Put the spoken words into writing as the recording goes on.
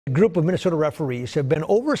A group of Minnesota referees have been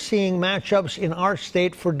overseeing matchups in our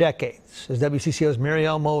state for decades. As WCCO's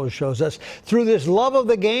Marielle Mose shows us, through this love of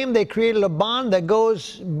the game, they created a bond that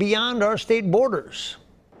goes beyond our state borders.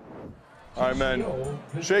 All right, men,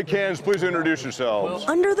 shake hands, please introduce yourselves.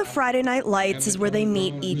 Under the Friday night lights is where they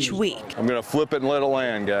meet each week. I'm gonna flip it and let it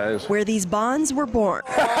land, guys. Where these bonds were born.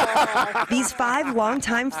 These 5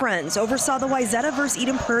 longtime friends oversaw the Wayzata vs.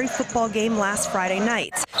 Eden Prairie football game last Friday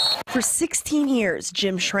night. For 16 years,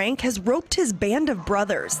 Jim Schrank has roped his band of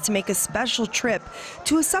brothers to make a special trip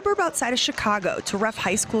to a suburb outside of Chicago to ref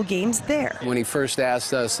high school games there. When he first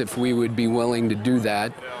asked us if we would be willing to do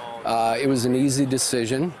that, it was an easy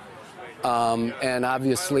decision. And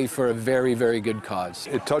obviously for a very, very good cause.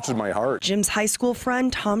 It touches my heart. Jim's high school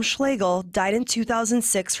friend, Tom Schlegel, died in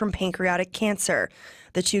 2006 from pancreatic cancer.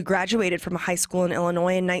 The two graduated from a high school in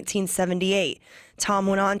Illinois in 1978. Tom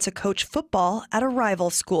went on to coach football at a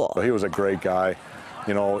rival school. He was a great guy.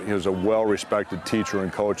 You know, he was a well-respected teacher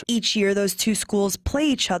and coach. Each year, those two schools play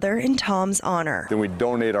each other in Tom's honor. Then we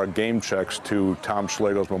donate our game checks to Tom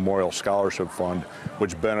Schlegel's Memorial Scholarship Fund,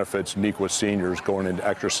 which benefits Neuqua seniors going into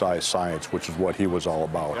exercise science, which is what he was all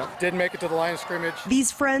about. Yep. Didn't make it to the line of scrimmage.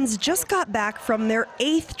 These friends just got back from their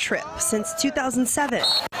 8th trip since 2007.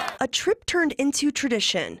 A trip turned into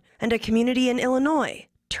tradition, and a community in Illinois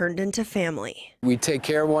turned into family. We take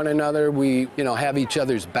care of one another. We, have each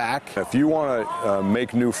other's back. If you want to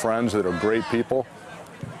make new friends that are great people,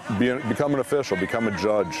 become an official, become a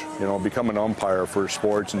judge, become an umpire for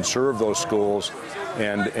sports and serve those schools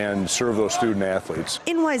and serve those student athletes.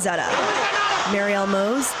 In Wayzata, Marielle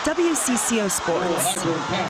Mose, WCCO Sports.